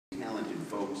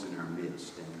folks in our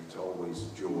midst, and it's always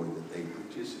a joy that they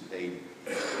participate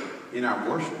in our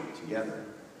worship together.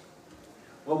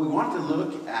 Well, we want to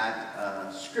look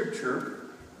at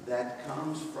scripture that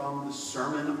comes from the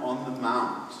Sermon on the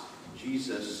Mount.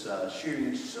 Jesus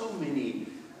sharing so many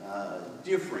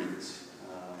different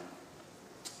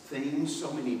things,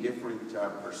 so many different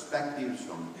perspectives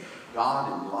from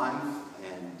God and life,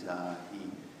 and he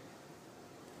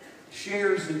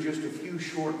shares in just a few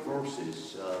short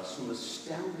verses some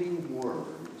astounding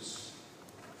words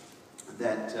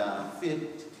that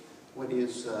fit what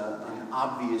is an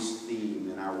obvious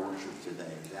theme in our worship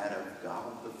today, that of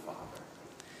God the Father.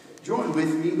 Join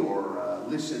with me or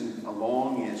listen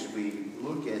along as we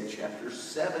look at chapter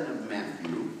 7 of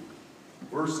Matthew,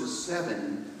 verses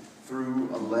 7 through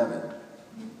 11.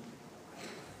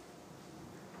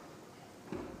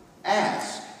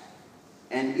 Ask,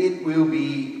 and it will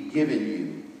be given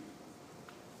you.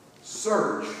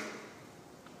 Search,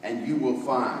 and you will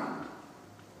find.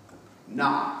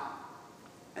 Knock,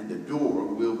 and the door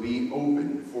will be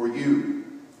opened for you.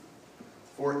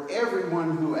 For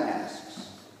everyone who asks,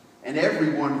 and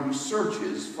everyone who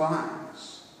searches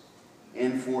finds.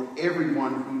 And for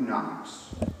everyone who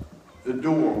knocks, the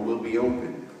door will be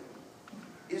opened.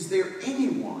 Is there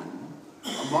anyone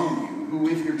among you who,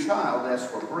 if your child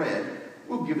asks for bread,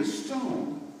 will give a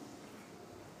stone?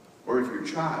 Or if your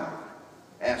child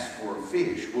asks for a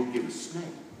fish, will give a snake?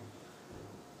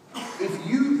 If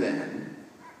you then,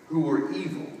 who are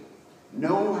evil,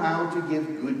 know how to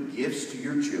give good gifts to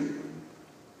your children,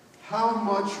 how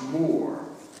much more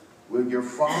will your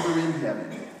Father in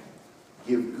heaven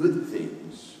give good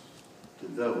things to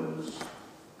those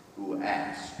who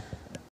ask?